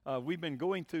We've been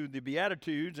going through the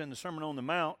Beatitudes and the Sermon on the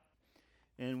Mount,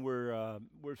 and we're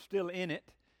still in it.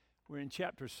 We're in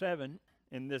chapter 7,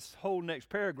 and this whole next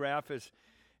paragraph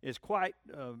is quite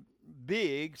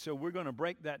big, so we're going to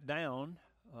break that down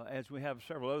as we have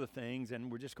several other things,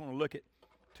 and we're just going to look at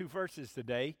two verses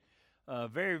today.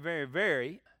 Very, very,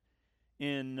 very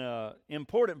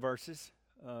important verses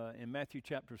in Matthew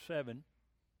chapter 7. And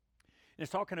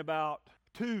it's talking about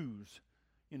twos.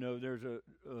 You know, there's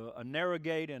a narrow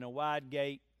gate and a wide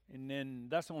gate, and then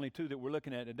that's the only two that we're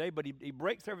looking at today. But he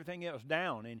breaks everything else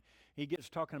down, and he gets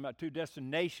talking about two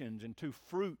destinations and two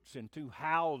fruits and two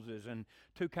houses and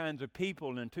two kinds of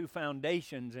people and two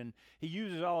foundations. And he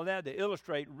uses all of that to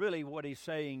illustrate really what he's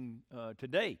saying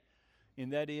today.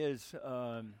 And that is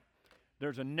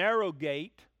there's a narrow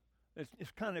gate.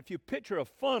 It's kind of, if you picture a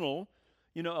funnel,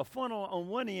 you know, a funnel on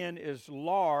one end is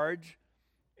large,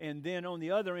 and then on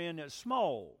the other end it's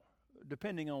small,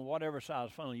 depending on whatever size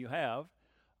funnel you have.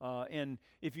 And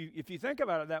if you think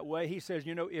about it that way, he says,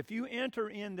 you know, if you enter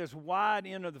in this wide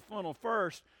end of the funnel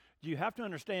first, you have to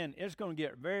understand it's going to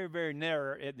get very, very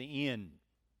narrow at the end.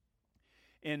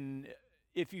 And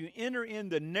if you enter in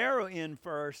the narrow end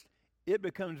first, it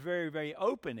becomes very, very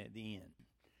open at the end.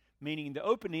 Meaning the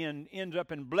open end ends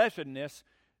up in blessedness.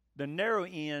 The narrow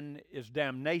end is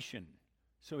damnation.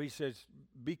 So he says,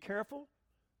 be careful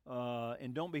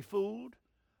and don't be fooled.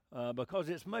 Because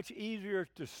it's much easier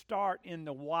to start in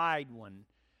the wide one,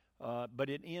 but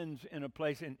it ends in a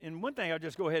place. And one thing I'll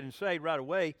just go ahead and say right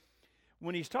away,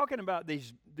 when he's talking about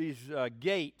these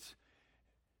gates,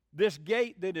 this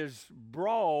gate that is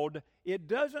broad, it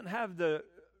doesn't have the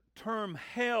term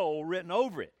hell written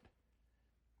over it.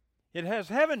 It has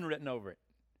heaven written over it.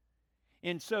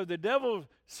 And so the devil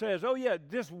says, oh yeah,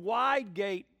 this wide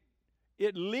gate,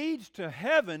 it leads to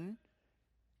heaven.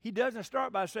 He doesn't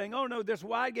start by saying, oh, no, this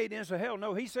wide gate ends to hell.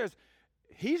 No, he says,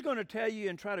 he's going to tell you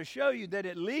and try to show you that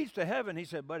it leads to heaven. He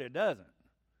said, but it doesn't.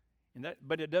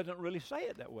 But it doesn't really say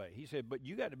it that way. He said, but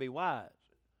you got to be wise.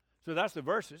 So that's the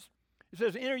verses. It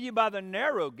says, enter you by the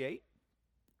narrow gate.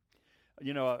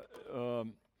 You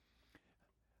know,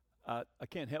 I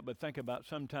can't help but think about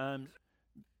sometimes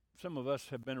some of us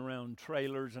have been around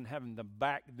trailers and having to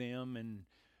back them and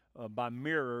by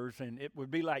mirrors, and it would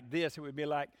be like this. It would be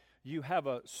like, you have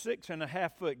a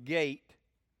 6.5 foot gate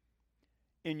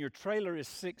and your trailer is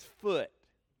 6 foot.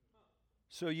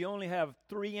 So you only have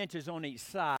 3 inches on each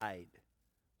side.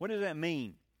 What does that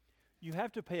mean? You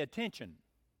have to pay attention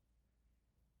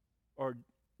or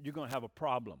you're going to have a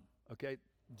problem. Okay?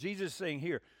 Jesus is saying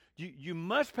here, you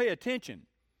must pay attention.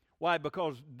 Why?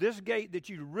 Because this gate that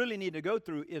you really need to go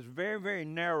through is very, very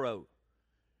narrow.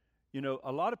 You know,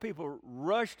 a lot of people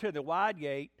rush to the wide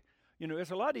gate. You know,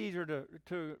 it's a lot easier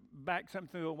to back something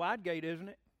through a wide gate, isn't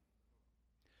it?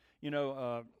 You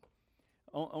know,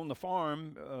 on the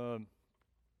farm,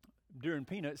 during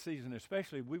peanut season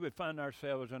especially, we would find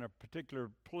ourselves in a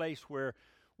particular place where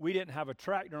we didn't have a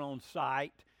tractor on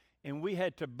site, and we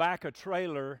had to back a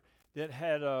trailer that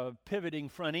had a pivoting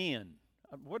front end.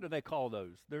 What do they call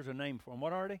those? There's a name for them.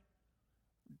 What are they?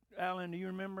 Alan, do you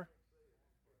remember?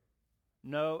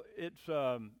 No, it's...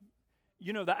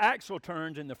 you know, the axle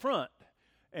turns in the front,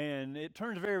 and it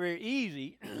turns very, very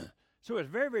easy. So it's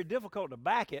very, very difficult to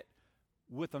back it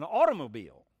with an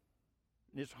automobile.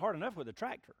 It's hard enough with a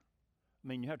tractor. I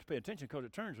mean, you have to pay attention because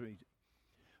it turns easy.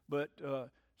 But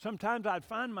sometimes I'd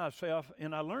find myself,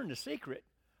 and I learned the secret,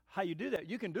 how you do that.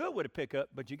 You can do it with a pickup,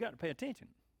 but you got to pay attention.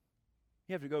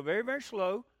 You have to go very, very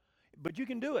slow, but you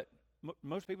can do it.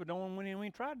 Most people don't want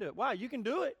to try to do it. Why? You can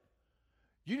do it.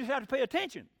 You just have to pay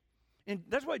attention. And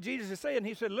that's what Jesus is saying.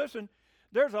 He said, listen,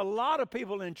 there's a lot of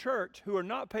people in church who are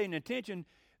not paying attention.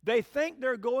 They think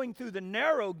they're going through the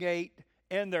narrow gate,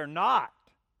 and they're not.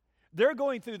 They're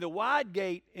going through the wide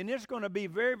gate, and it's going to be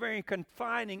very, very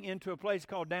confining into a place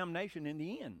called damnation in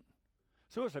the end.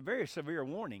 So it's a very severe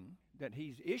warning that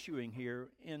he's issuing here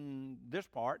in this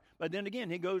part. But then again,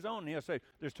 he goes on and he'll say,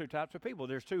 there's two types of people.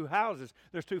 There's two houses.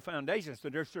 There's two foundations. So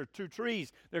there's two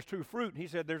trees. There's two fruit. He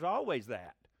said there's always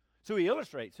that. So he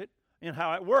illustrates it and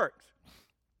how it works.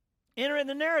 Enter in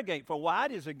the narrow gate, for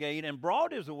wide is the gate, and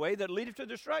broad is the way that leadeth to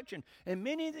destruction, and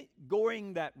many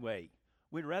going that way.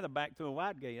 We'd rather back through a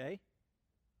wide gate, eh?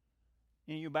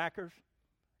 Any of you backers?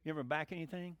 You ever back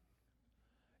anything?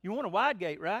 You want a wide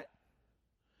gate, right?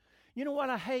 You know what?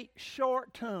 I hate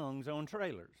short tongues on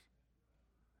trailers.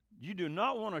 You do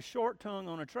not want a short tongue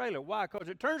on a trailer. Why? Because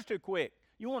it turns too quick.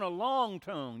 You want a long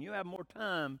tongue. You have more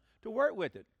time to work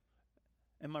with it.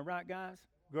 Am I right, guys?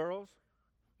 Girls?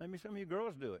 Maybe some of you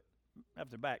girls do it. Have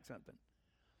to back something.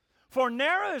 For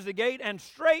narrow is the gate, and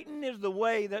straitened is the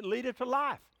way that leadeth to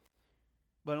life.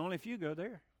 But only few go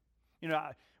there. You know,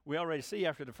 we already see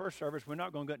after the first service we're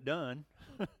not going to get done.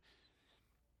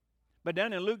 But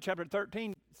down in Luke chapter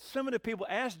 13, some of the people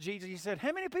asked Jesus, he said,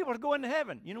 how many people are going to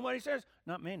heaven? You know what he says?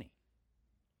 Not many.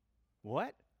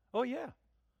 What? Oh, yeah.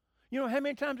 You know, how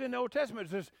many times in the Old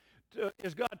Testament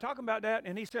is God talking about that?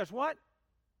 And he says, what?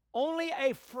 Only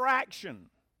a fraction.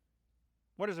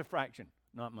 What is a fraction?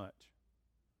 Not much.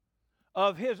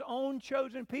 Of his own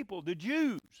chosen people, the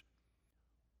Jews,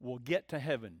 will get to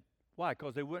heaven. Why?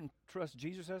 Because they wouldn't trust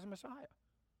Jesus as a Messiah.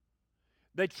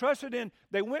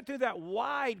 They went through that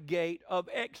wide gate of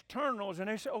externals, and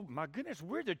they said, oh, my goodness,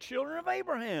 we're the children of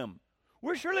Abraham.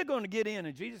 We're surely going to get in.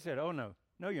 And Jesus said, oh, no,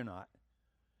 you're not.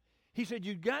 He said,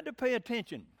 you've got to pay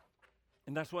attention.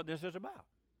 And that's what this is about.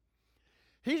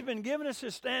 He's been giving us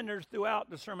his standards throughout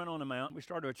the Sermon on the Mount. We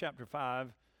started with chapter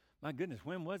 5. My goodness,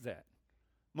 when was that?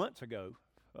 Months ago.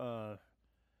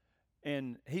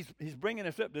 And he's bringing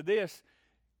us up to this.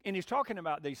 And he's talking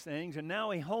about these things, and now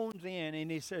he hones in,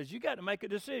 and he says, you got to make a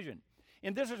decision.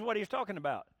 And this is what he's talking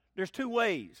about. There's two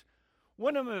ways.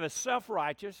 One of them is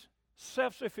self-righteous,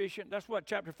 self-sufficient. That's what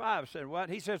chapter 5 said. What?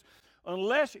 He says,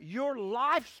 unless your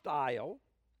lifestyle,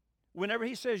 whenever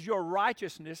he says your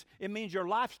righteousness, it means your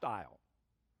lifestyle.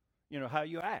 You know, how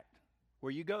you act,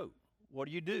 where you go, what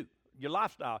do you do, your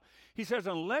lifestyle. He says,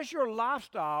 unless your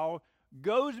lifestyle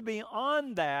goes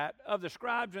beyond that of the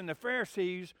scribes and the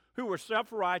Pharisees who were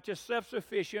self-righteous,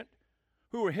 self-sufficient,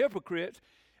 who were hypocrites,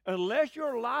 unless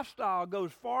your lifestyle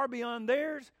goes far beyond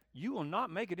theirs, you will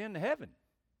not make it into heaven.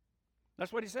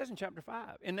 That's what he says in chapter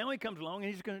 5. And now he comes along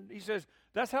and he says,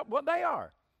 that's what they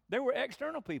are. They were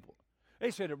external people.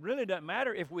 They said it really doesn't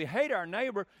matter if we hate our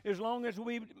neighbor as long as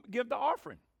we give the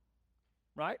offering.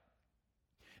 Right?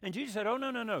 And Jesus said, oh,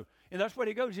 no. And that's what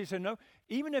he goes. He said, no,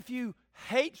 even if you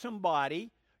hate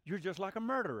somebody, you're just like a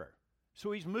murderer.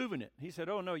 So he's moving it. He said,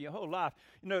 oh, no, your whole life.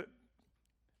 You know,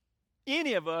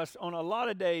 any of us on a lot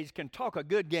of days can talk a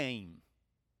good game.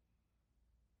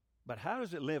 But how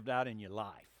does it live out in your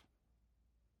life?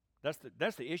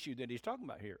 That's the issue that he's talking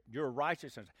about here. Your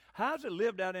righteousness. How's it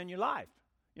lived out in your life?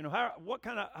 You know,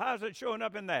 how's it showing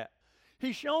up in that?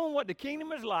 He's showing what the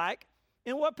kingdom is like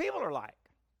and what people are like.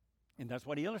 And that's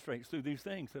what he illustrates through these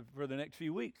things for the next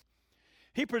few weeks.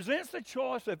 He presents the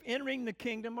choice of entering the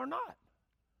kingdom or not.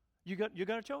 You got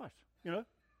a choice, you know.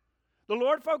 The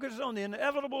Lord focuses on the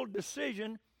inevitable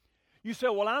decision. You say,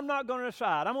 well, I'm not going to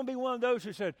decide. I'm going to be one of those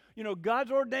who said, you know, God's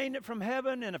ordained it from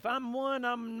heaven, and if I'm one,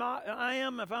 I'm not, I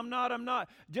am. If I'm not, I'm not.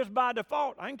 Just by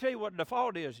default. I can tell you what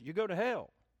default is. You go to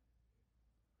hell.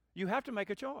 You have to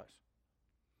make a choice.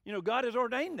 You know, God has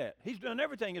ordained that. He's done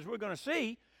everything, as we're going to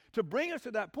see, to bring us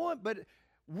to that point. But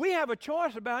we have a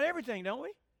choice about everything, don't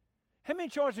we? How many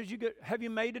choices have you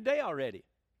made today already?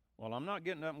 Well, I'm not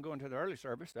getting up and going to the early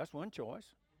service. That's one choice.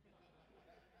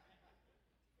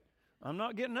 I'm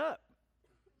not getting up.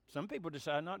 Some people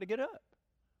decide not to get up.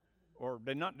 Or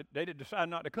they decide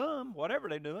not to come, whatever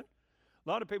they're doing. A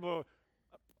lot of people,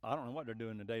 I don't know what they're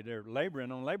doing today. They're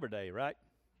laboring on Labor Day, right?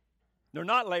 They're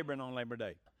not laboring on Labor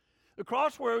Day. The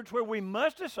crossroads where we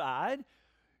must decide,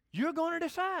 you're going to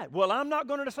decide. Well, I'm not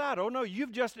going to decide. Oh, no,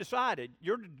 you've just decided.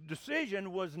 Your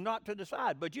decision was not to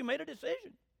decide, but you made a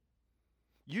decision.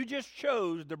 You just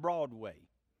chose the broad way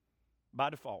by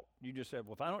default. You just said,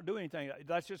 well, if I don't do anything,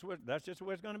 that's just the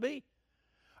way it's going to be.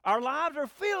 Our lives are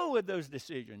filled with those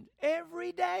decisions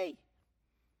every day.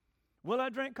 Will I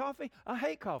drink coffee? I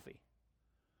hate coffee.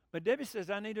 But Debbie says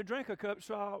I need to drink a cup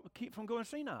so I'll keep from going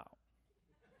senile.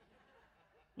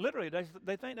 Literally,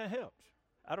 they think that helps.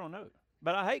 I don't know.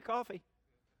 But I hate coffee.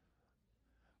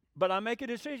 But I make a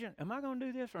decision. Am I going to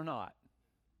do this or not?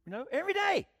 You know, every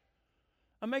day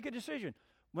I make a decision.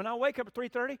 When I wake up at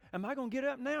 3:30, am I going to get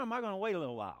up now or am I going to wait a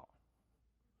little while?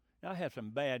 Now, I had some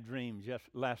bad dreams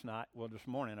last night, this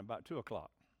morning about 2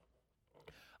 o'clock.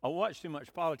 I watched too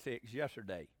much politics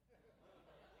yesterday.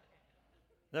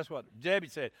 That's what Debbie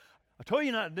said. I told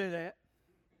you not to do that.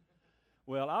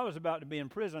 Well, I was about to be in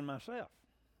prison myself.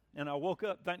 And I woke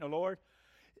up, thank the Lord.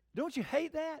 Don't you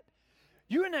hate that?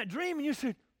 You're in that dream and you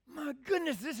said, my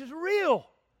goodness, this is real.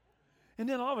 And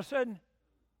then all of a sudden,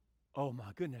 oh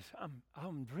my goodness,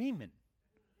 I'm dreaming.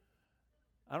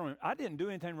 I didn't do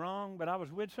anything wrong, but I was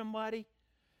with somebody.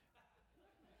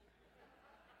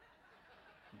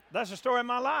 That's the story of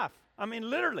my life. I mean,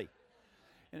 literally.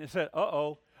 And it said,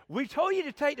 uh-oh. We told you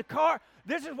to take the car.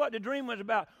 This is what the dream was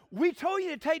about. We told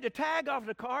you to take the tag off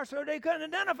the car so they couldn't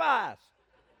identify us.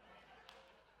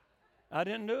 I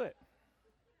didn't do it.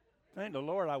 Thank the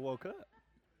Lord I woke up.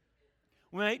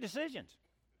 We make decisions.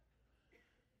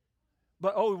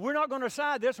 But, we're not going to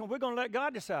decide this one. We're going to let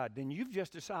God decide. Then you've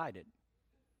just decided.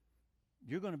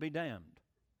 You're going to be damned.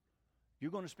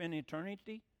 You're going to spend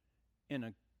eternity in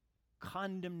a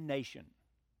condemnation.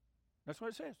 That's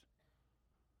what it says.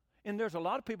 And there's a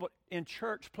lot of people in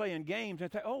church playing games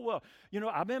and say, oh, well,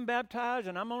 I've been baptized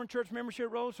and I'm on church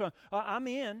membership roll, so I'm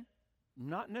in.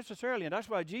 Not necessarily. And that's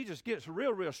why Jesus gets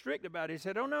real, real strict about it. He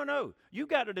said, oh, no. You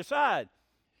got to decide.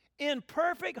 In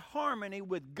perfect harmony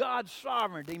with God's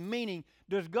sovereignty, meaning,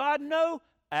 does God know?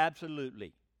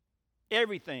 Absolutely.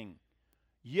 Everything.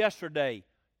 Yesterday,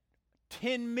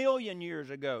 10 million years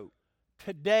ago,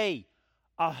 today,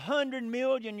 100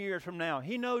 million years from now.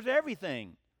 He knows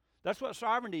everything. That's what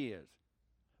sovereignty is.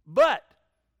 But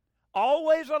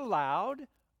always allowed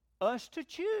us to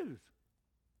choose.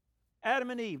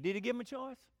 Adam and Eve, did he give them a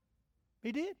choice?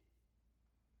 He did.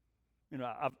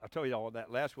 I told you all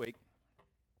that last week.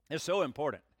 It's so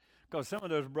important because some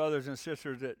of those brothers and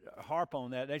sisters that harp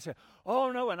on that, they say,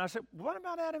 oh, no. And I said, what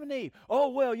about Adam and Eve? Oh,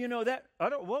 well, that.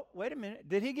 Well, wait a minute.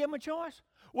 Did he give them a choice?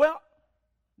 Well,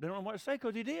 they don't know what to say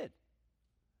because he did.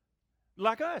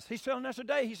 Like us. He's telling us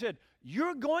today, he said,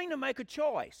 you're going to make a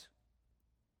choice.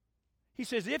 He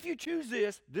says, if you choose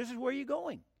this, this is where you're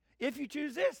going. If you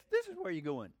choose this, this is where you're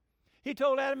going. He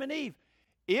told Adam and Eve,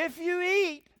 if you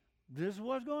eat, this is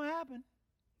what's going to happen.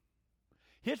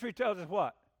 History tells us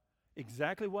what?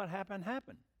 Exactly what happened.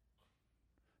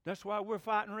 That's why we're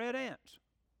fighting red ants,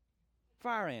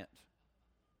 fire ants.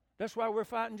 That's why we're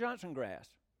fighting Johnson grass.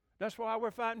 That's why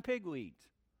we're fighting pigweeds.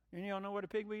 And y'all know what a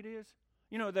pigweed is?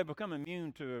 They become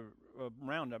immune to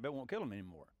Roundup. It won't kill them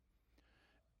anymore.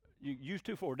 You use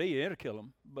 2,4-D, it'll kill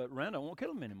them, but Roundup won't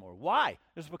kill them anymore. Why?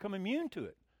 It's become immune to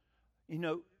it.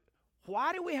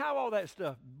 Why do we have all that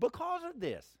stuff? Because of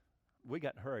this. We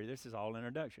got to hurry. This is all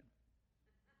introduction.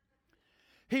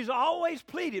 He's always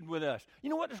pleaded with us. You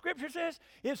know what the Scripture says?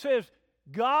 It says,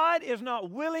 God is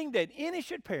not willing that any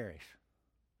should perish.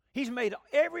 He's made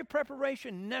every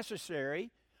preparation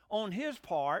necessary on his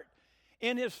part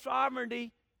in his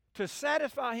sovereignty to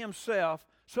satisfy himself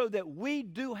so that we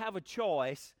do have a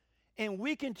choice and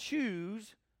we can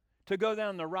choose to go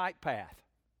down the right path.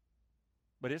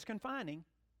 But it's confining.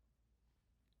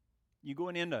 You're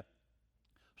going in the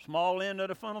small end of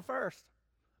the funnel first.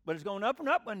 But it's going up and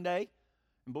up one day.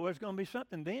 And boy, it's going to be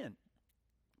something then.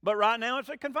 But right now it's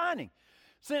confining.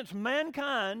 Since we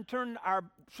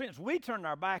turned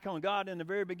our back on God in the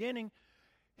very beginning,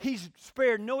 he's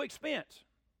spared no expense.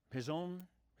 His own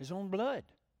blood.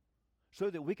 So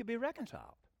that we could be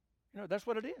reconciled. That's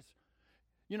what it is.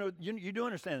 You do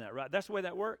understand that, right? That's the way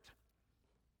that works.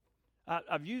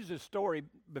 I've used this story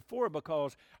before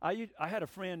because I had a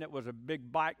friend that was a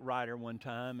big bike rider one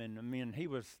time, and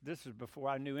this is before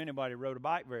I knew anybody rode a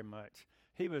bike very much.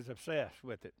 He was obsessed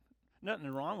with it. Nothing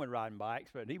wrong with riding bikes,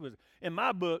 but he was, in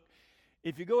my book,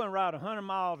 if you go and ride 100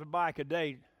 miles a bike a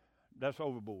day, that's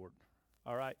overboard,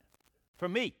 all right? For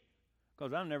me,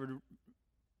 because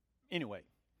anyway.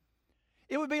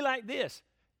 It would be like this.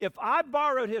 If I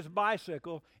borrowed his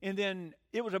bicycle, and then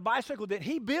it was a bicycle that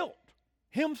he built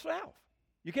himself.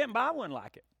 You can't buy one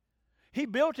like it. He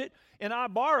built it, and I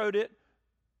borrowed it,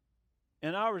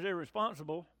 and I was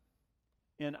irresponsible,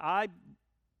 and I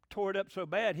tore it up so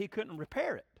bad he couldn't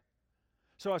repair it.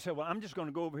 So I said, well, I'm just going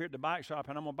to go over here at the bike shop,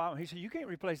 and I'm going to buy one. He said, you can't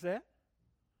replace that.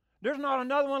 There's not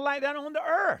another one like that on the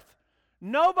earth.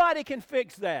 Nobody can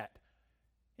fix that.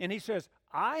 And he says,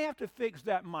 I have to fix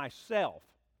that myself.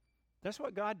 That's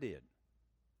what God did.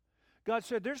 God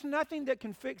said, there's nothing that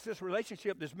can fix this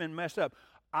relationship that's been messed up.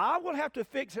 I will have to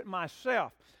fix it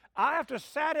myself. I have to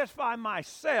satisfy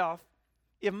myself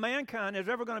if mankind is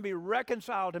ever going to be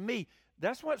reconciled to me.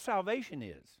 That's what salvation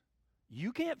is.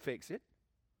 You can't fix it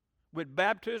with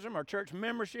baptism or church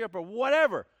membership or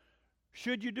whatever.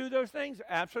 Should you do those things?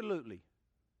 Absolutely.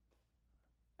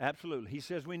 Absolutely. He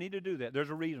says we need to do that. There's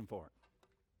a reason for it.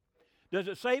 Does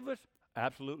it save us?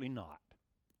 Absolutely not.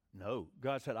 No.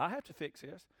 God said, I have to fix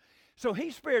this. So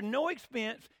he spared no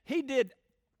expense. He did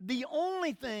the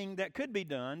only thing that could be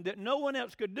done that no one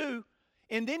else could do,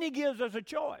 and then he gives us a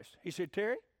choice. He said,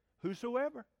 Terry,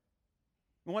 whosoever.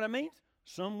 You know what that means?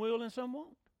 Some will and some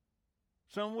won't.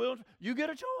 Some will. You get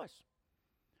a choice.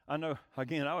 I know,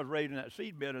 again, I was raised in that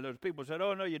seed bed, and those people said,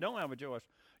 oh, no, you don't have a choice.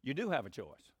 You do have a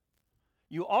choice.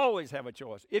 You always have a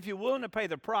choice. If you're willing to pay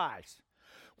the price,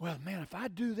 well, man, if I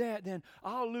do that, then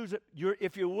I'll lose it.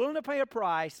 If you're willing to pay a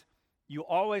price, you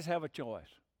always have a choice.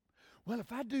 Well,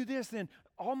 if I do this, then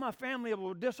all my family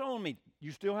will disown me.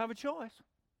 You still have a choice,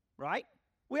 right?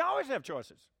 We always have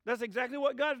choices. That's exactly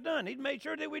what God's done. He's made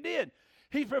sure that we did.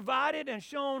 He's provided and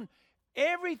shown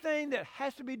everything that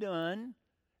has to be done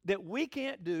that we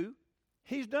can't do.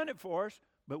 He's done it for us,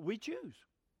 but we choose.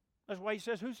 That's why he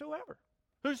says whosoever.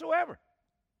 Whosoever.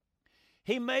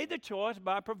 He made the choice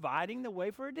by providing the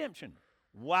way for redemption.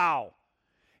 Wow.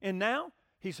 And now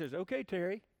he says, okay,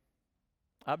 Terry,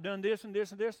 I've done this and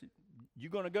this and this.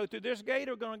 You're going to go through this gate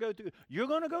or going to go through? You're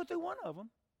going to go through one of them.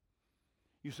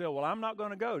 You say, well, I'm not going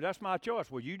to go. That's my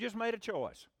choice. Well, you just made a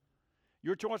choice.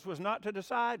 Your choice was not to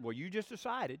decide. Well, you just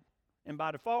decided. And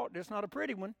by default, it's not a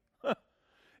pretty one.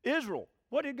 Israel,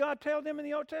 what did God tell them in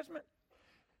the Old Testament?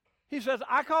 He says,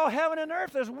 I call heaven and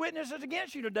earth as witnesses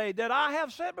against you today that I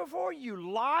have set before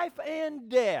you life and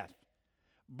death,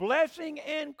 blessing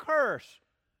and curse.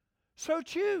 So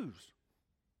choose.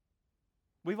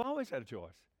 We've always had a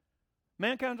choice.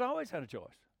 Mankind's always had a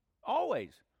choice.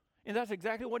 Always. And that's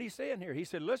exactly what he's saying here. He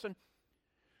said, listen,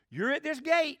 you're at this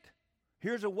gate.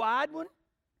 Here's a wide one.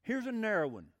 Here's a narrow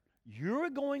one. You're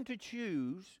going to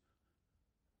choose,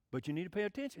 but you need to pay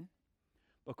attention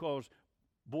because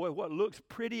boy, what looks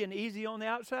pretty and easy on the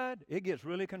outside, it gets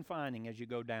really confining as you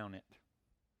go down it.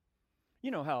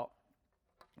 You know how,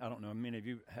 I don't know, many of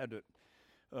you had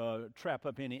to trap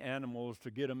up any animals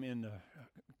to get them in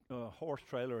the horse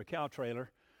trailer or cow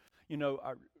trailer. You know,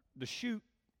 the chute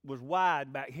was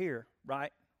wide back here,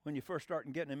 right, when you first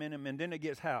start getting them in them, and then it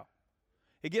gets how?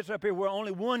 It gets up here where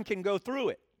only one can go through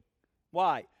it.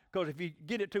 Why? Because if you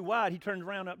get it too wide, he turns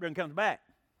around up there and comes back.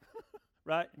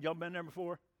 Right? Y'all been there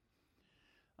before?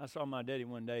 I saw my daddy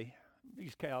one day.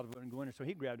 These cows wouldn't go in there, so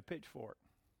he grabbed a pitchfork.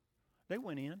 They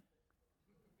went in.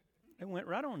 They went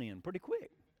right on in pretty quick.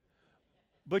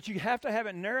 But you have to have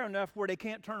it narrow enough where they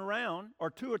can't turn around, or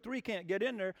two or three can't get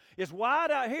in there. It's wide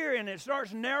out here, and it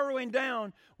starts narrowing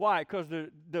down. Why? Because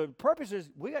the purpose is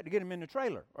we got to get them in the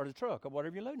trailer or the truck or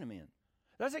whatever you're loading them in.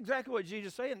 That's exactly what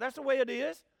Jesus is saying. That's the way it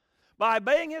is. By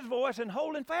obeying his voice and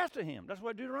holding fast to him. That's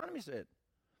what Deuteronomy said.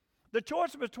 The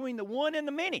choice between the one and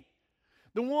the many.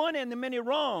 The one and the many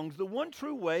wrongs, the one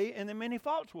true way and the many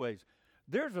false ways.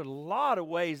 There's a lot of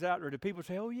ways out there that people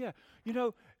say, oh yeah, you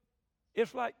know,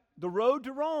 it's like the road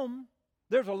to Rome.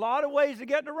 There's a lot of ways to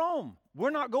get to Rome. We're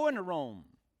not going to Rome.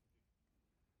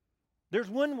 There's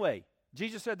one way.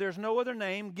 Jesus said there's no other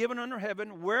name given under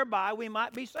heaven whereby we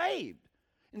might be saved.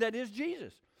 And that is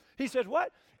Jesus. He says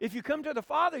what? If you come to the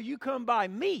Father, you come by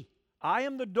me. I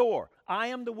am the door. I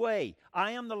am the way.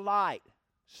 I am the light.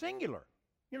 Singular.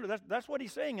 You know, that's what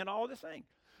he's saying in all this thing.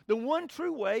 The one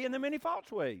true way and the many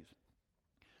false ways.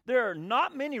 There are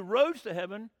not many roads to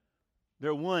heaven.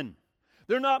 There are one.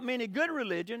 There are not many good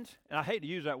religions. And I hate to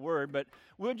use that word, but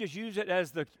we'll just use it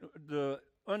as the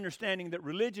understanding that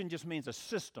religion just means a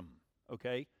system,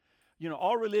 okay? You know,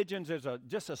 all religions is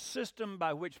just a system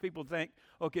by which people think,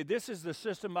 okay, this is the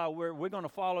system by where we're going to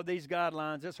follow these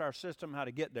guidelines. This is our system how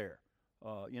to get there.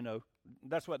 You know,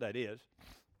 that's what that is.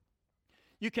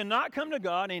 You cannot come to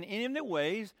God in any of the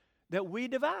ways that we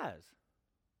devise.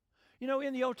 You know,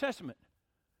 in the Old Testament,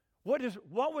 what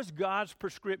was God's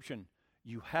prescription?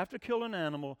 You have to kill an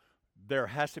animal. There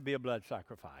has to be a blood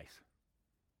sacrifice.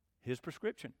 His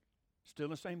prescription. Still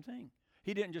the same thing.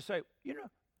 He didn't just say, you know,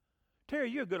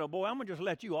 Terry, you're a good old boy. I'm going to just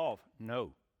let you off.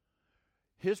 No.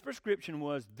 His prescription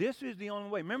was, this is the only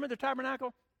way. Remember the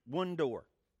tabernacle? One door.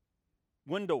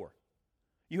 One door.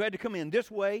 You had to come in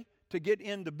this way to get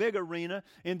in the big arena,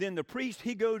 and then the priest,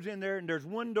 he goes in there, and there's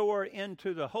one door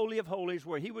into the Holy of Holies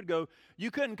where he would go.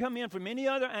 You couldn't come in from any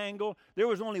other angle. There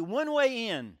was only one way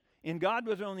in, and God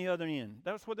was on the other end.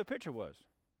 That's what the picture was.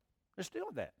 There's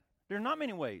still that. There's not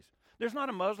many ways. There's not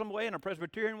a Muslim way and a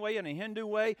Presbyterian way and a Hindu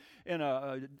way and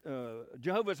a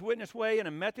Jehovah's Witness way and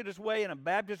a Methodist way and a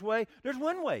Baptist way. There's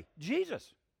one way,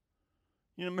 Jesus.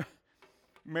 You know,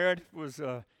 Meredith was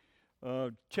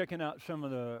checking out some of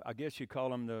the, I guess you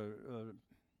call them the,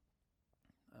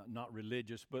 not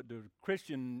religious, but the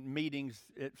Christian meetings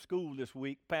at school this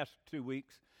week, past 2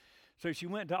 weeks. So she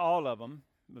went to all of them,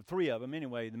 the three of them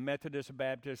anyway, the Methodist, a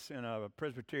Baptist, and a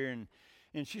Presbyterian.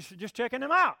 And she's just checking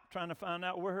them out, trying to find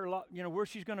out where where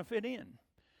she's going to fit in.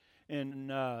 And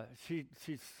she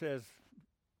says,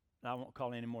 I won't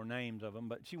call any more names of them,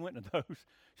 but she went to those.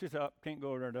 She said, oh, can't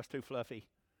go over there, that's too fluffy.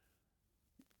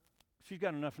 She's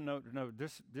got enough to know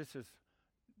this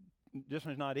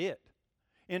is not it.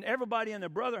 And everybody and their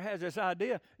brother has this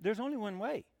idea, there's only one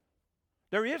way.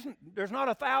 There's not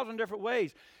 1,000 different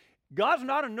ways. God's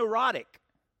not a neurotic.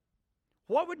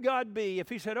 What would God be if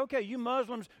he said, okay, you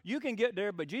Muslims, you can get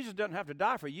there, but Jesus doesn't have to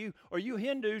die for you. Or you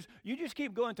Hindus, you just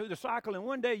keep going through the cycle, and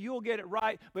one day you'll get it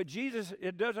right, but Jesus,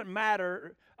 it doesn't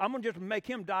matter. I'm going to just make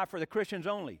him die for the Christians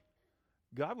only.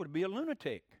 God would be a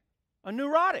lunatic, a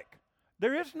neurotic.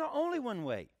 There is not only one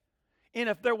way. And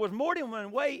if there was more than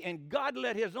one way and God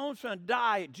let his own son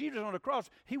die, Jesus on the cross,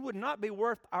 he would not be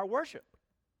worth our worship.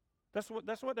 That's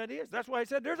what that is. That's why he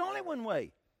said there's only one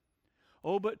way.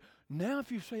 Oh, but now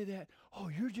if you say that, oh,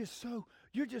 you're just so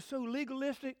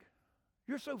legalistic.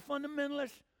 You're so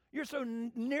fundamentalist. You're so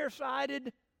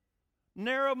nearsighted,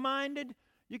 narrow-minded.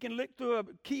 You can look through a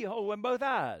keyhole in both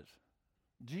eyes.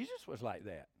 Jesus was like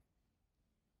that.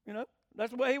 You know,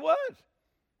 that's the way he was.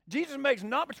 Jesus makes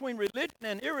not between religion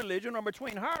and irreligion or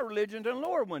between higher religions and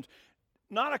lower ones.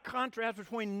 Not a contrast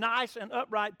between nice and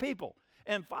upright people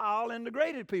and foul and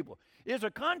degraded people. It's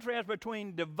a contrast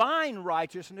between divine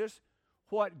righteousness,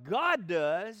 what God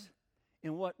does,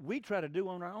 and what we try to do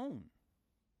on our own.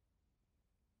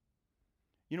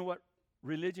 You know what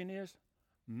religion is?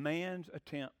 Man's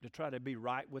attempt to try to be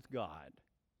right with God.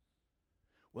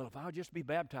 Well, if I'll just be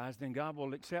baptized, then God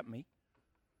will accept me.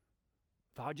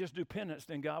 If I'll just do penance,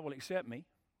 then God will accept me.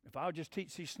 If I'll just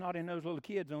teach these snotty-nosed little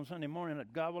kids on Sunday morning,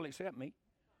 that God will accept me.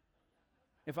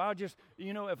 If I'll just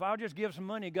give some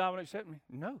money, God will accept me.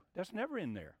 No, that's never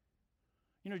in there.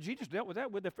 You know, Jesus dealt with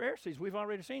that with the Pharisees. We've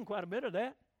already seen quite a bit of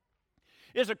that.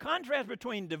 It's a contrast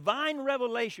between divine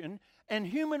revelation and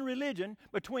human religion,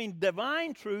 between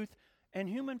divine truth and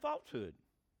human falsehood.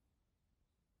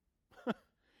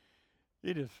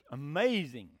 It is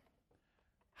amazing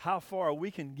how far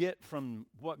we can get from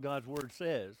what God's Word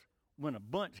says when a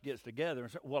bunch gets together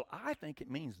and says, well, I think it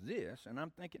means this, and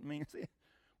I'm thinking it means this.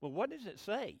 Well, what does it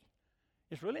say?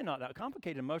 It's really not that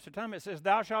complicated. Most of the time it says,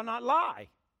 thou shalt not lie.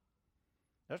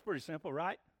 That's pretty simple,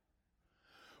 right?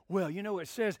 Well, you know, it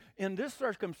says, in this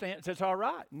circumstance, it's all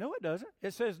right. No, it doesn't.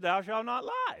 It says, thou shalt not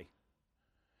lie.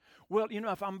 Well, you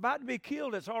know, if I'm about to be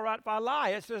killed, it's all right if I lie.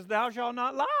 It says, thou shalt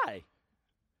not lie.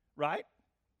 Right?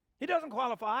 He doesn't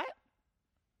qualify it.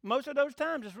 Most of those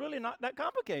times, it's really not that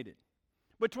complicated.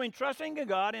 Between trusting in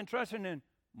God and trusting in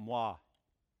moi.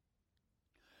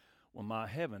 Well, my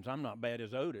heavens, I'm not bad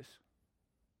as Otis.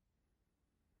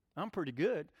 I'm pretty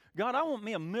good. God, I want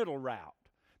me a middle route.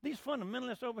 These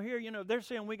fundamentalists over here, you know, they're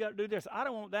saying we got to do this. I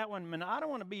don't want that one. I mean, I don't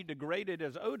want to be degraded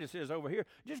as Otis is over here.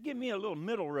 Just give me a little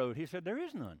middle road. He said, there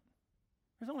is none.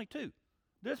 There's only two.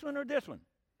 This one or this one.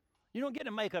 You don't get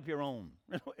to make up your own.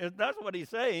 That's what he's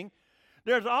saying.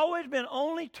 There's always been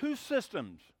only two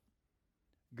systems,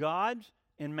 God's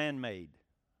and man-made.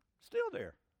 Still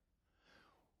there.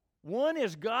 One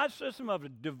is God's system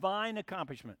of divine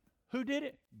accomplishment. Who did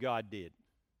it? God did.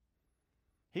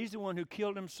 He's the one who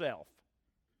killed himself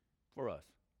for us.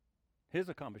 His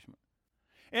accomplishment.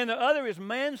 And the other is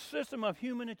man's system of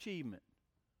human achievement.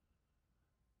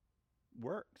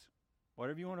 Works.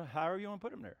 However you want to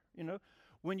put them there. You know,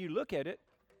 when you look at it,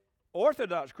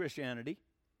 Orthodox Christianity,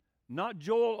 not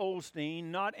Joel Osteen,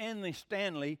 not Andy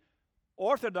Stanley,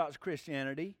 Orthodox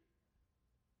Christianity,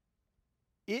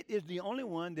 it is the only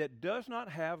one that does not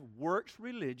have works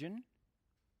religion.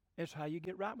 It's how you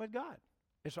get right with God.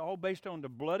 It's all based on the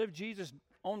blood of Jesus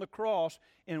on the cross,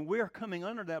 and we're coming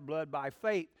under that blood by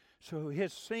faith. So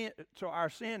our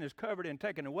sin is covered and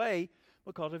taken away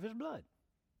because of his blood.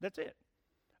 That's it.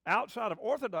 Outside of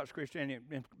Orthodox Christianity,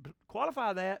 and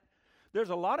qualify that, there's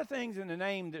a lot of things in the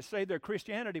name that say they're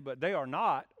Christianity, but they are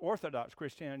not. Orthodox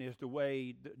Christianity is the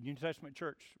way the New Testament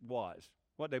church was,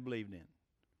 what they believed in.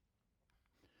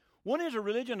 One is a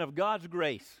religion of God's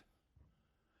grace.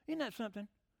 Isn't that something?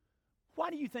 Why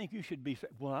do you think you should be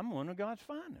saved? Well, I'm one of God's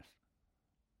finest.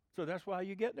 So that's why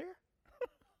you get there?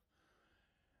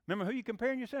 Remember who you're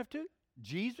comparing yourself to?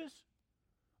 Jesus?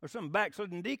 Or some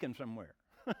backslidden deacon somewhere?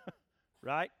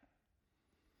 Right?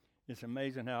 It's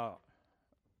amazing how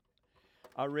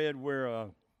I read where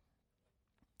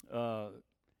a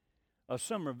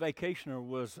summer vacationer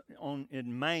was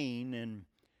in Maine, and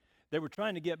they were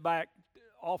trying to get back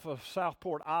off of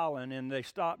Southport Island, and they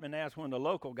stopped and asked one of the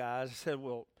local guys. They said,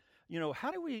 well, you know,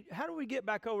 how do we get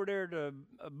back over there to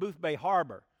Booth Bay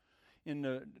Harbor? And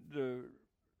the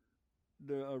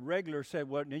regular said,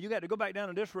 well, now you got to go back down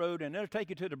to this road, and they'll take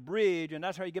you to the bridge, and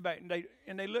that's how you get back.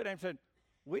 And they looked at him and said,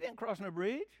 we didn't cross no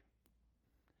bridge.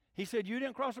 He said, you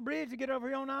didn't cross the bridge to get over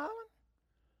here on the island?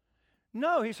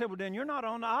 No. He said, well, then you're not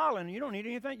on the island, and you don't need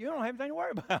anything. You don't have anything to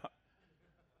worry about.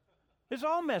 It's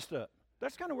all messed up.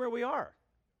 That's kind of where we are.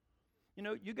 You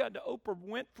know, you got the Oprah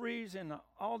Winfreys and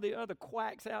all the other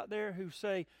quacks out there who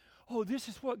say, oh, this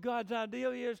is what God's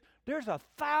ideal is. There's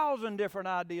 1,000 different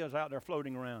ideas out there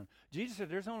floating around. Jesus said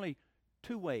there's only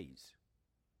two ways.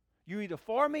 You're either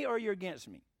for me or you're against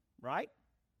me, right?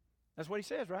 That's what he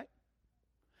says, right?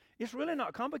 It's really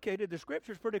not complicated. The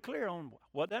Scripture's pretty clear on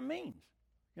what that means.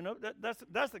 You know,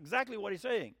 that's exactly what he's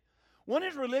saying. One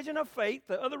is religion of faith,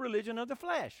 the other religion of the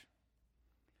flesh.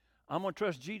 I'm going to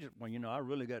trust Jesus. Well, you know, I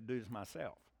really got to do this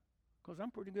myself because I'm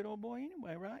a pretty good old boy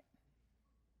anyway, right?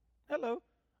 Hello.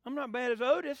 I'm not bad as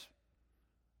Otis.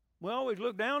 We always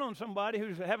look down on somebody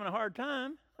who's having a hard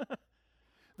time.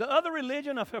 The other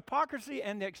religion of hypocrisy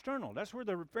and the external. That's where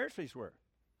the Pharisees were.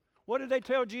 What did they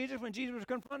tell Jesus when Jesus was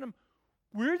confronting them?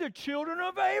 We're the children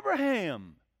of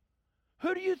Abraham.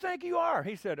 Who do you think you are?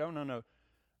 He said, oh, no.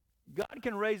 God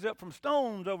can raise up from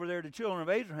stones over there the children of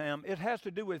Abraham. It has to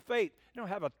do with faith. It don't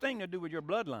have a thing to do with your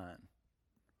bloodline.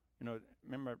 You know,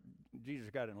 remember,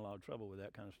 Jesus got in a lot of trouble with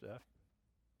that kind of stuff.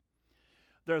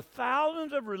 There are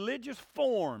thousands of religious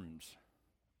forms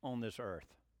on this earth.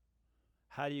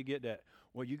 How do you get that?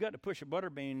 Well, you got to push a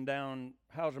butterbean down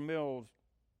Hauser Mills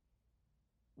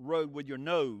Road with your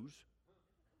nose,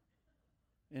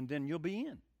 and then you'll be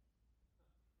in.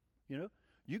 You know,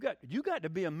 you got to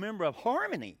be a member of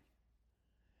Harmony.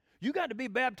 You got to be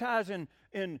baptized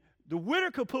in the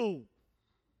Whitaker pool.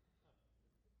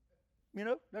 You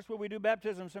know, that's where we do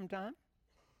baptism sometime.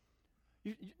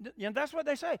 And that's what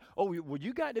they say. Oh, well,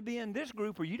 you got to be in this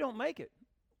group or you don't make it.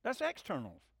 That's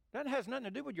externals. That has nothing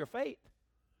to do with your faith.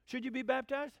 Should you be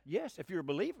baptized? Yes, if you're a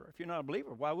believer. If you're not a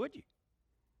believer, why would you?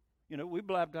 You know, we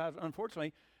baptize,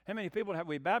 unfortunately, how many people have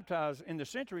we baptized in the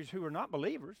centuries who are not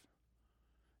believers?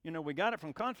 You know, we got it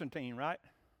from Constantine, right?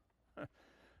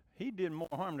 He did more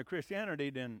harm to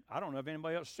Christianity than, I don't know if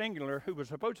anybody else singular who was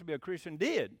supposed to be a Christian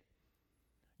did.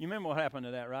 You remember what happened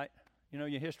to that, right? You know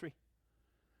your history?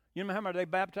 You remember how much they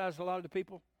baptized a lot of the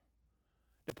people?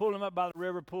 They pulled them up by the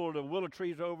river, pulled the willow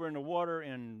trees over in the water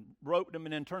and roped them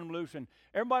and then turned them loose, and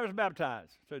everybody was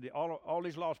baptized. So all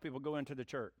these lost people go into the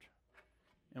church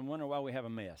and wonder why we have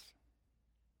a mess.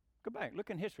 Go back,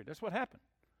 look in history. That's what happened.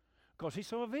 Because he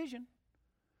saw a vision.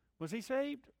 Was he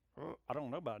saved? I don't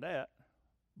know about that.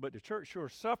 But the church sure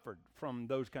suffered from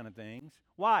those kind of things.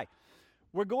 Why?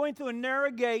 We're going through a narrow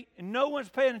gate and no one's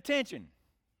paying attention.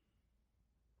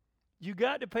 You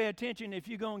got to pay attention if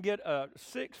you're going to get a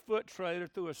 6-foot trailer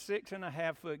through a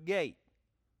 6.5-foot gate.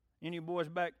 Any boys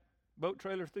back boat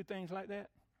trailers through things like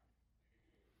that?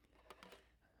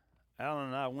 Alan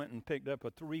and I went and picked up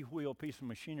a 3-wheel piece of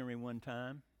machinery one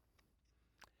time.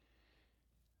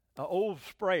 An old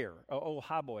sprayer, an old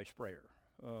highboy sprayer.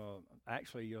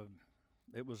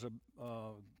 It was a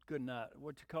good night.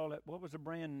 What you call it? What was the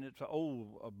brand? It's an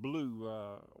old blue.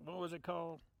 What was it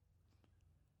called?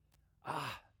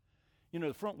 You know,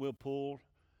 the front wheel pulled.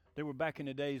 They were back in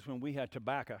the days when we had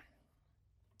tobacco.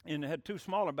 And they had 2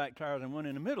 smaller back tires and one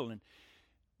in the middle. And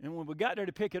when we got there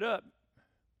to pick it up,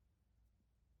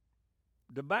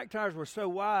 the back tires were so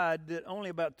wide that only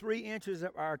about 3 inches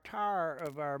of our tire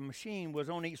of our machine was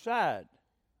on each side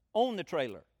on the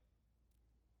trailer.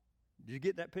 Did you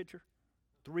get that picture?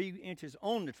 3 inches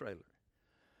on the trailer.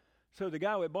 So the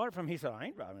guy we bought it from, he said, I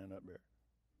ain't driving it up there.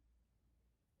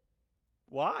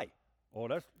 Why? Oh,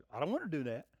 I don't want to do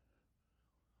that.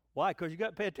 Why? Because you got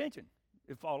to pay attention.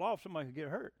 If it fall off, somebody could get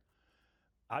hurt.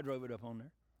 I drove it up on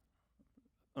there,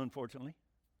 unfortunately.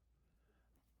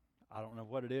 I don't know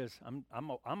what it is.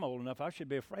 I'm old enough. I should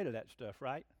be afraid of that stuff,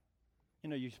 right? You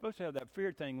know, you're supposed to have that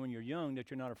fear thing when you're young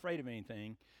that you're not afraid of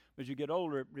anything. But as you get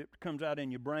older, it comes out in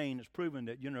your brain. It's proven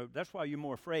that, you know, that's why you're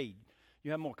more afraid.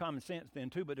 You have more common sense then,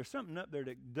 too. But there's something up there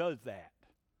that does that.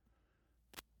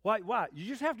 Why? You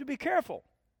just have to be careful.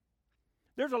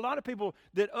 There's a lot of people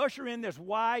that usher in this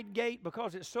wide gate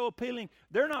because it's so appealing.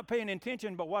 They're not paying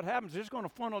attention, but what happens is it's going to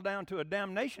funnel down to a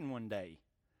damnation one day.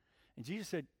 And Jesus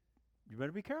said, you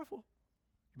better be careful.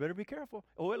 You better be careful.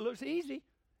 Oh, it looks easy.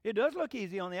 It does look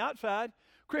easy on the outside.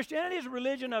 Christianity is a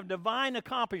religion of divine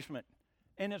accomplishment,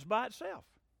 and it's by itself.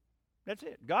 That's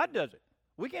it. God does it.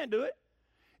 We can't do it.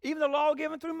 Even the law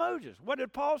given through Moses. What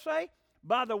did Paul say?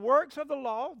 By the works of the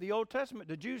law, the Old Testament,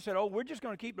 the Jews said, oh, we're just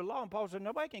going to keep the law. And Paul said,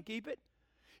 nobody can keep it.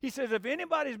 He says, if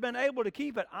anybody's been able to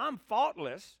keep it, I'm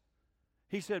faultless.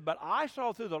 He said, but I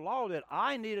saw through the law that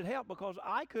I needed help because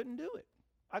I couldn't do it.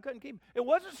 I couldn't keep it. It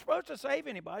wasn't supposed to save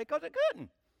anybody because it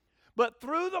couldn't. But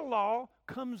through the law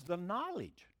comes the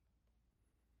knowledge.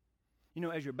 You know,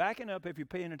 as you're backing up, if you're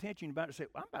paying attention, you're about to say,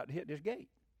 well, I'm about to hit this gate.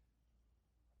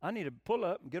 I need to pull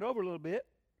up and get over a little bit.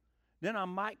 Then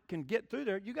I can get through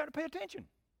there. You got to pay attention.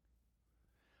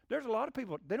 There's a lot of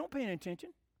people, they don't pay any attention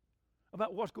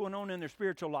about what's going on in their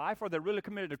spiritual life. Are they really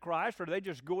committed to Christ? Or are they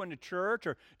just going to church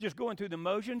or just going through the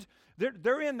motions?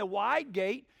 They're in the wide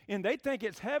gate, and they think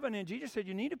it's heaven. And Jesus said,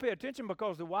 you need to pay attention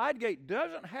because the wide gate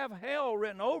doesn't have hell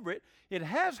written over it. It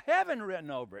has heaven written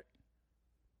over it.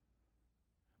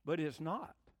 But it's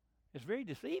not. It's very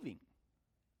deceiving.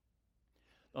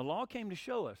 The law came to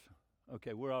show us.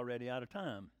 Okay, we're already out of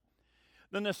time.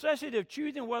 The necessity of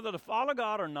choosing whether to follow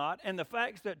God or not, and the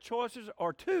facts that choices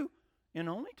are 2 and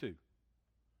only 2.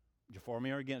 You're for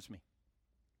me or against me.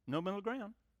 No middle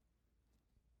ground.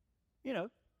 You know,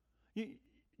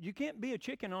 you can't be a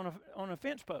chicken on a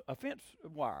fence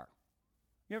wire.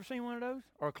 You ever seen one of those?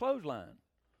 Or a clothesline?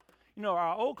 You know,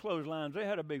 our old clotheslines, they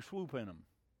had a big swoop in them.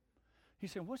 He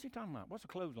said, what's he talking about? What's a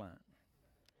clothesline?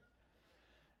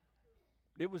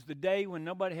 It was the day when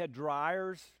nobody had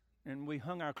dryers, and we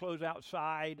hung our clothes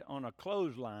outside on a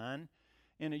clothesline,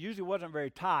 and it usually wasn't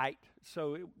very tight,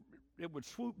 so it would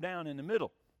swoop down in the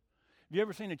middle. Have you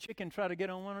ever seen a chicken try to get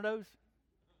on one of those?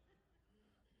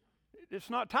 It's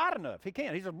not tight enough. He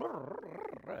can't. He's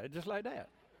just like that.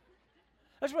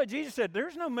 That's why Jesus said,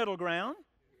 there's no middle ground.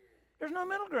 There's no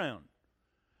middle ground.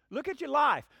 Look at your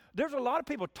life. There's a lot of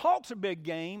people talks a big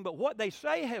game, but what they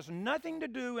say has nothing to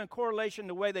do in correlation to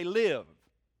the way they live.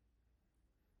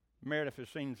 Meredith has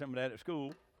seen some of that at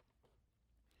school.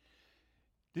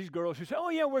 These girls who say, oh,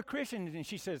 yeah, we're Christians. And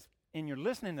she says, and you're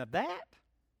listening to that?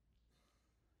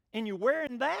 And you're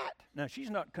wearing that? Now, she's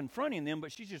not confronting them,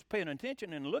 but she's just paying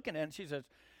attention and looking at it. And she says,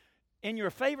 and your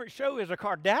favorite show is the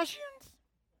Kardashians?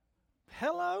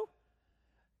 Hello?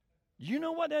 You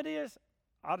know what that is?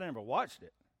 I never watched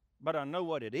it, but I know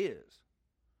what it is.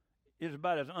 It's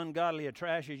about as ungodly a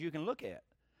trash as you can look at.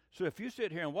 So if you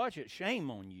sit here and watch it,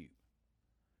 shame on you.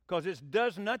 Because it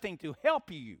does nothing to help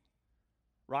you,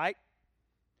 right?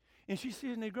 And she's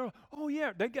seeing the girl, oh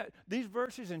yeah, they got these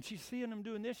verses, and she's seeing them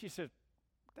doing this. She says,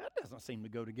 that doesn't seem to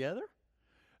go together.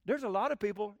 There's a lot of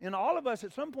people, and all of us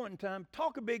at some point in time,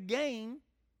 talk a big game,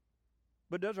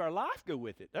 but does our life go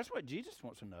with it? That's what Jesus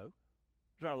wants to know.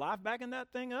 Is our life backing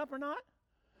that thing up or not?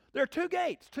 There are two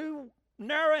gates, two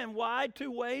narrow and wide,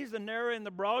 two ways, the narrow and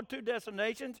the broad, two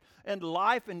destinations, and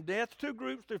life and death, two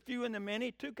groups, the few and the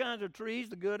many, two kinds of trees,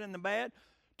 the good and the bad,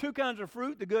 two kinds of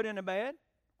fruit, the good and the bad.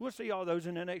 We'll see all those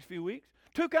in the next few weeks.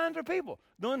 Two kinds of people,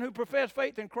 the one who profess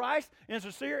faith in Christ and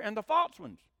sincere, and the false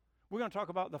ones. We're going to talk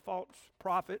about the false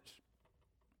prophets.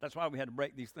 That's why we had to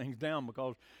break these things down,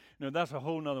 because that's a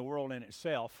whole other world in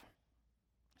itself.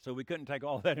 So we couldn't take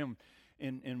all that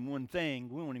in one thing.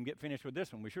 We wouldn't even get finished with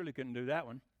this one. We surely couldn't do that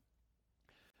one.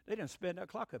 They didn't sped that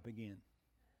clock up again.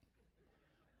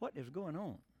 What is going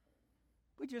on?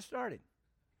 We just started.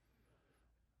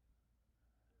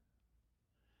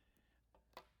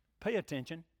 Pay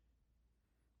attention.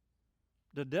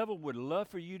 The devil would love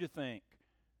for you to think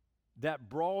that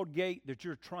broad gate that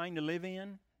you're trying to live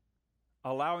in,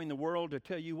 allowing the world to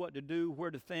tell you what to do, where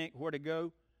to think, where to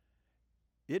go,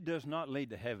 it does not lead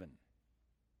to heaven.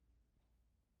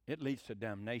 It leads to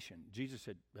damnation. Jesus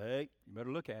said, hey, you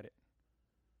better look at it.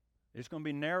 It's going to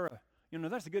be narrow.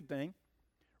 That's a good thing.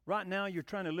 Right now, you're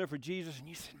trying to live for Jesus, and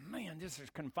you say, man, this is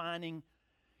confining,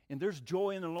 and there's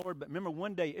joy in the Lord. But remember,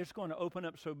 one day, it's going to open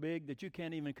up so big that you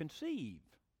can't even conceive.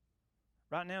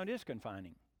 Right now, it is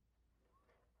confining.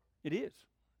 It is.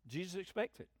 Jesus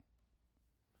expects it.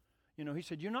 He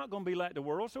said, you're not going to be like the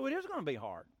world, so it is going to be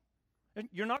hard. And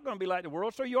you're not going to be like the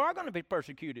world, so you are going to be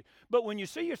persecuted. But when you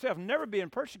see yourself never being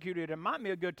persecuted, it might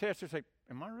be a good test to say,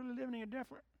 am I really living any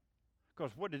different?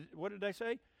 Because what did they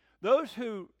say? Those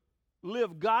who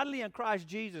live godly in Christ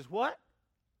Jesus, what?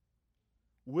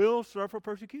 Will suffer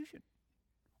persecution.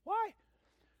 Why?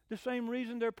 The same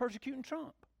reason they're persecuting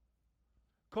Trump.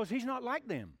 Because he's not like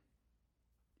them.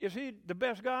 Is he the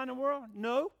best guy in the world?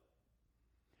 No.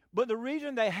 But the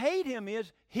reason they hate him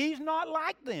is he's not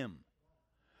like them.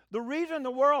 The reason the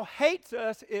world hates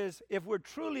us is if we're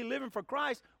truly living for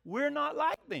Christ, we're not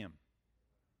like them.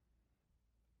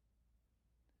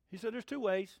 He said there's two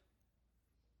ways,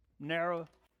 narrow,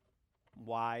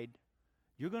 wide.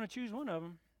 You're going to choose one of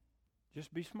them.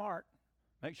 Just be smart.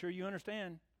 Make sure you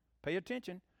understand. Pay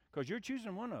attention, because you're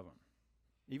choosing one of them,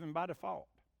 even by default.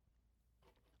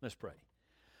 Let's pray.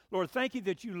 Lord, thank you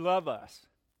that you love us,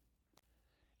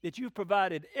 that you've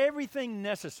provided everything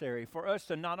necessary for us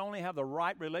to not only have the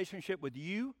right relationship with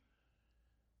you,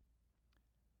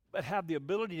 but have the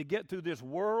ability to get through this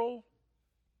world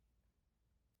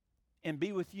and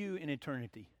be with you in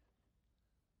eternity.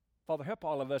 Father, help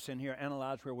all of us in here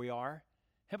analyze where we are.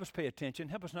 Help us pay attention.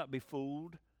 Help us not be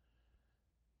fooled.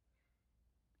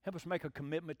 Help us make a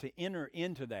commitment to enter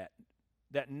into that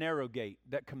narrow gate,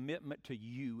 that commitment to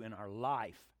you in our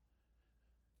life,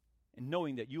 and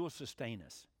knowing that you will sustain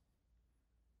us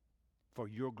for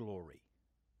your glory.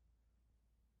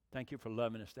 Thank you for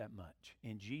loving us that much.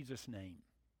 In Jesus' name,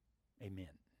 amen.